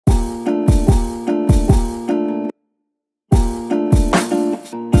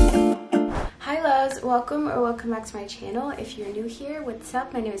welcome back to my channel. If you're new here, what's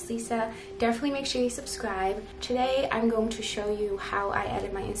up? My name is Lisa. Definitely make sure you subscribe. Today I'm going to show you how I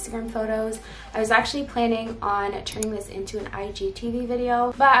edit my Instagram photos. I was actually planning on turning this into an IGTV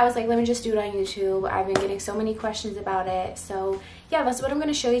video, but I was like, let me just do it on YouTube. I've been getting so many questions about it, so yeah, that's what I'm going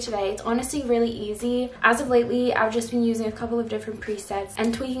to show you today. It's honestly really easy. As of lately, I've just been using a couple of different presets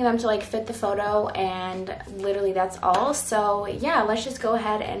and tweaking them to like fit the photo, and literally that's all. So yeah, let's just go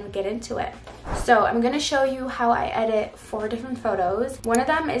ahead and get into it. So I'm going to show you how I edit 4 different photos. One of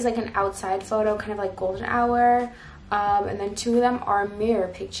them is like an outside photo, kind of like golden hour, and then 2 of them are mirror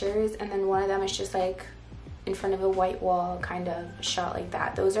pictures, and then one of them is just like in front of a white wall kind of shot like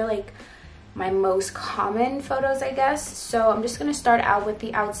that. Those are like my most common photos, I guess. So I'm just gonna start out with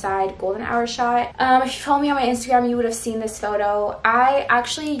the outside golden hour shot. If you follow me on my Instagram, you would have seen this photo. I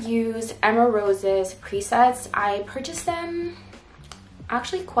actually use Emma Rose's presets. I purchased them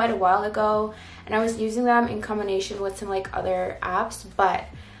actually quite a while ago, and I was using them in combination with some like other apps, but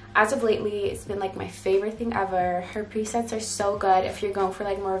as of lately, it's been like my favorite thing ever. Her presets are so good if you're going for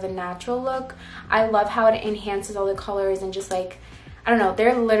like more of a natural look. I love how it enhances all the colors and just like, I don't know,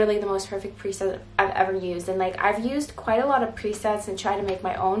 they're literally the most perfect presets I've ever used. And like, I've used quite a lot of presets and tried to make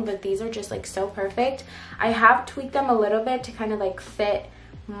my own, but these are just like so perfect. I have tweaked them a little bit to kind of like fit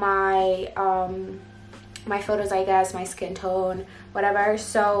my my photos, I guess, my skin tone, whatever.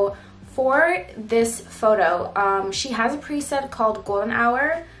 So for this photo, she has a preset called golden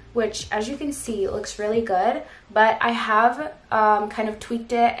hour, which as you can see looks really good, but I have kind of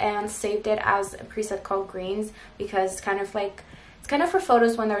tweaked it and saved it as a preset called greens, because it's kind of for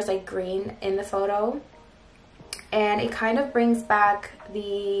photos when there's like green in the photo, and it kind of brings back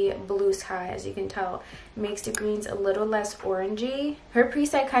the blue sky. As you can tell, it makes the greens a little less orangey. Her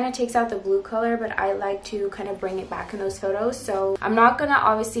preset kind of takes out the blue color, but I like to kind of bring it back in those photos. So I'm not gonna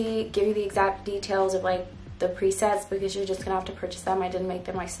obviously give you the exact details of like the presets, because you're just gonna have to purchase them. I didn't make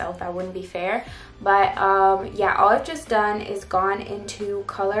them myself, that wouldn't be fair. But yeah, all I've just done is gone into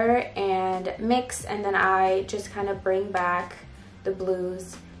color and mix, and then I just kind of bring back the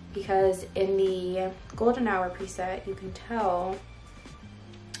blues, because in the golden hour preset you can tell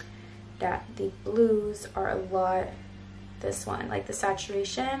that the blues are a lot, this one, like the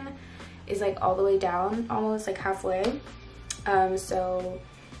saturation is like all the way down, almost like halfway. So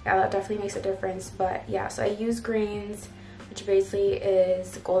yeah, that definitely makes a difference. But yeah, so I use greens, which basically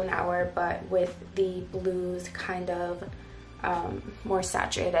is golden hour but with the blues kind of more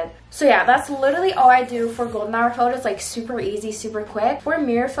saturated. So yeah, that's literally all I do for golden hour photos. Like super easy, super quick. For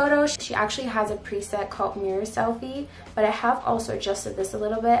mirror photos, she actually has a preset called mirror selfie, but I have also adjusted this a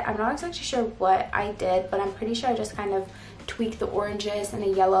little bit. I'm not exactly sure what I did, but I'm pretty sure I just kind of tweak the oranges and the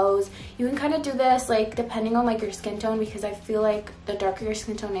yellows. You can kind of do this like depending on like your skin tone, because I feel like the darker your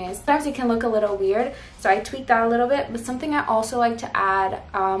skin tone is, sometimes it can look a little weird, so I tweak that a little bit. But something I also like to add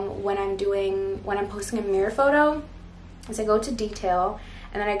when I'm posting a mirror photo is I go to detail,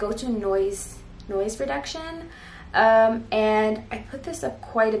 and then I go to noise reduction, and I put this up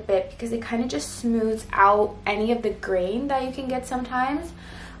quite a bit because it kind of just smooths out any of the grain that you can get sometimes.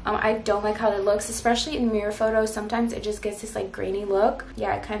 I don't like how it looks, especially in mirror photos. Sometimes it just gets this like grainy look.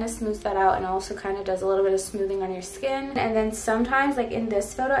 Yeah, it kind of smooths that out, and also kind of does a little bit of smoothing on your skin. And then sometimes, like in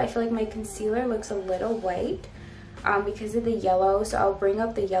this photo, I feel like my concealer looks a little white because of the yellow, so I'll bring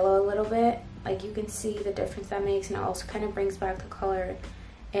up the yellow a little bit. Like you can see the difference that makes, and it also kind of brings back the color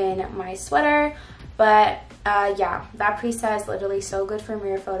in my sweater. But yeah, that preset is literally so good for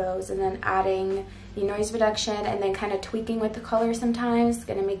mirror photos. And then adding the noise reduction and then kind of tweaking with the color sometimes is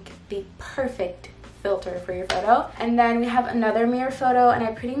gonna make the perfect filter for your photo. And then we have another mirror photo, and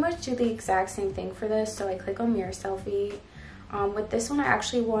I pretty much do the exact same thing for this. So I click on mirror selfie. With this one, I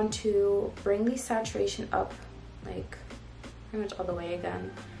actually want to bring the saturation up like pretty much all the way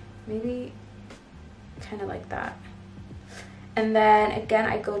again, maybe kind of like that. And then again,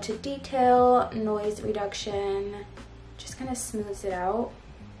 I go to detail, noise reduction, just kind of smooths it out.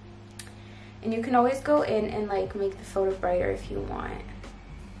 And you can always go in and like make the photo brighter if you want,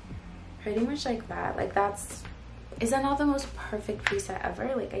 pretty much like that. Like is that not the most perfect preset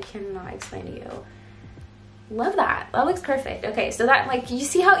ever? Like I cannot explain to you. Love that. That looks perfect. Okay, so that, like, you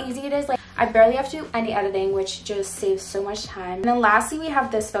see how easy it is? Like I barely have to do any editing, which just saves so much time. And then lastly, we have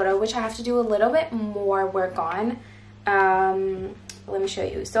this photo, which I have to do a little bit more work on. Let me show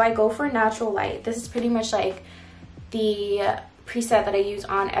you. So I go for natural light. This is pretty much like the preset that I use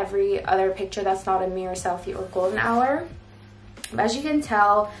on every other picture that's not a mirror selfie or golden hour. But as you can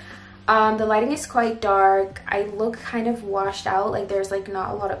tell, the lighting is quite dark. I look kind of washed out, like there's like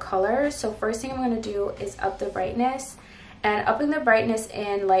not a lot of color. So first thing I'm going to do is up the brightness, And upping the brightness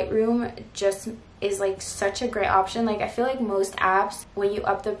in Lightroom just is like such a great option. Like I feel like most apps, when you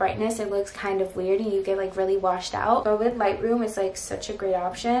up the brightness, it looks kind of weird and you get like really washed out. But with Lightroom, it's like such a great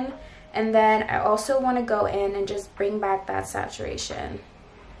option. And then I also want to go in and just bring back that saturation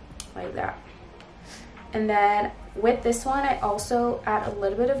like that. And then with this one, I also add a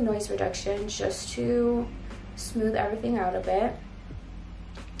little bit of noise reduction just to smooth everything out a bit.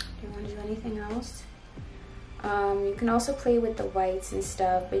 Do you want to do anything else? You can also play with the whites and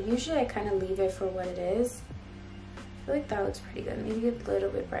stuff, but usually I kind of leave it for what it is. I feel like that looks pretty good. Maybe a little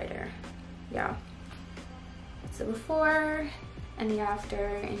bit brighter. Yeah. It's the before and the after,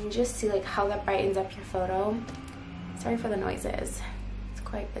 and you just see like how that brightens up your photo. Sorry for the noises. It's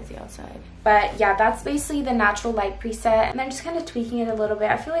quite busy outside. But yeah, that's basically the natural light preset, and then just kind of tweaking it a little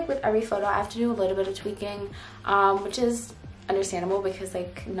bit. I feel like with every photo I have to do a little bit of tweaking, which is understandable because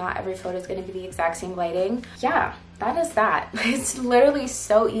like not every photo is going to be the exact same lighting. Yeah, that is that. It's literally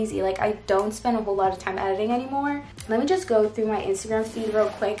so easy. Like I don't spend a whole lot of time editing anymore. Let me just go through my Instagram feed real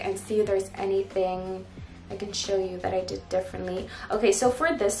quick and see if there's anything I can show you that I did differently. Okay, so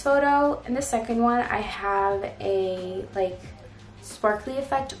for this photo and the second one, I have a like sparkly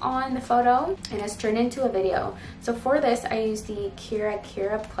effect on the photo and it's turned into a video. So for this, I use the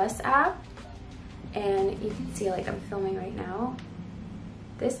Kira Plus app, and you can see like I'm filming right now.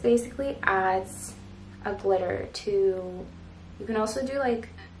 This basically adds a glitter to, you can also do like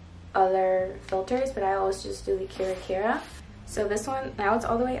other filters, but I always just do the Kira. So this one, now it's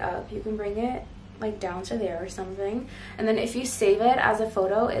all the way up. You can bring it like down to there or something, and then if you save it as a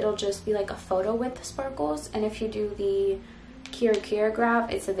photo, it'll just be like a photo with the sparkles, and if you do the Kira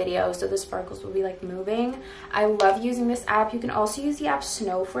graph, it's a video, so the sparkles will be like moving. I love using this app. You can also use the app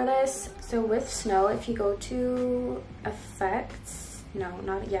Snow for this. So with Snow, if you go to effects, no,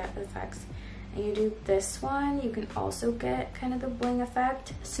 not yet, effects, and you do this one, you can also get kind of the bling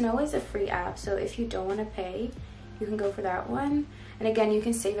effect. Snow is a free app, so if you don't want to pay, you can go for that one. And again, you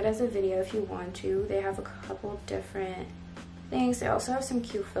can save it as a video if you want to. They have a couple different things. They also have some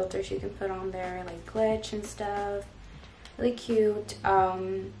cute filters you can put on there, like glitch and stuff. Really cute.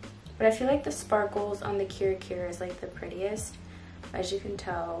 But I feel like the sparkles on the Kira is like the prettiest. As you can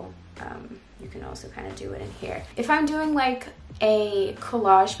tell, you can also kind of do it in here. If I'm doing like a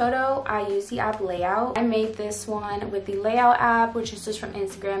collage photo, I use the app Layout. I made this one with the Layout app, which is just from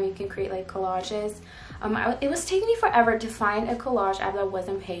Instagram. You can create like collages. It was taking me forever to find a collage app that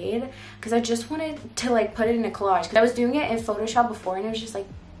wasn't paid, because I just wanted to like put it in a collage. Because I was doing it in Photoshop before and it was just like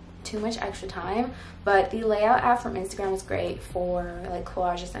too much extra time. But the Layout app from Instagram is great for like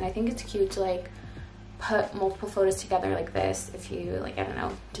collages, and I think it's cute to like put multiple photos together like this if you like, I don't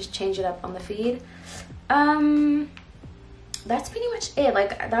know, just change it up on the feed. That's pretty much it.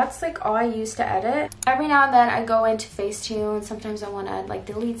 Like that's like all I use to edit. Every now and then I go into Facetune. Sometimes I want to like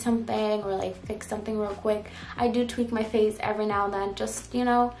delete something or like fix something real quick. I do tweak my face every now and then, just, you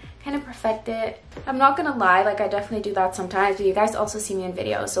know, kind of perfect it. I'm not gonna lie, like I definitely do that sometimes, but you guys also see me in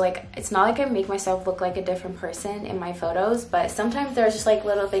videos, so like it's not like I make myself look like a different person in my photos, but sometimes there's just like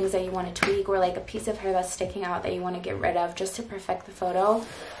little things that you want to tweak, or like a piece of hair that's sticking out that you want to get rid of just to perfect the photo.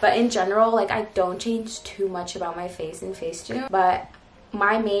 But in general, like I don't change too much about my face in Facetune, but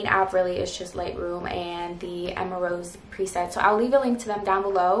my main app really is just Lightroom and the Emma Rose preset. So I'll leave a link to them down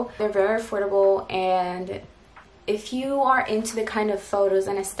below. They're very affordable, and if you are into the kind of photos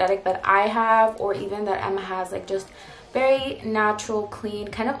and aesthetic that I have, or even that Emma has, like just very natural, clean,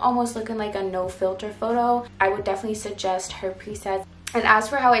 kind of almost looking like a no filter photo, I would definitely suggest her presets. And as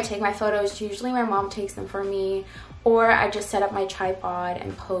for how I take my photos, usually my mom takes them for me, or I just set up my tripod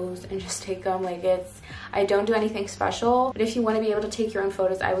and pose and just take them. Like I don't do anything special. But if you want to be able to take your own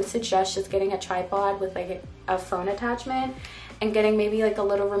photos, I would suggest just getting a tripod with like a phone attachment, and getting maybe like a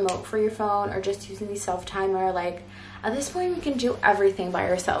little remote for your phone, or just using the self timer. Like at this point you can do everything by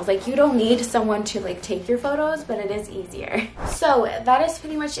yourself. Like you don't need someone to like take your photos, but it is easier. So that is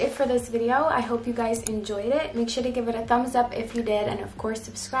pretty much it for this video. I hope you guys enjoyed it. Make sure to give it a thumbs up if you did, and of course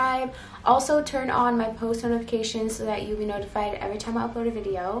subscribe. Also turn on my post notifications so that you'll be notified every time I upload a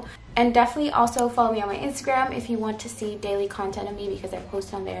video. And definitely also follow me on my Instagram if you want to see daily content of me, because I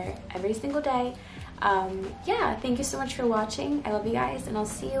post on there every single day. Yeah, thank you so much for watching. I love you guys, and I'll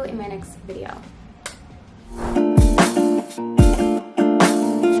see you in my next video.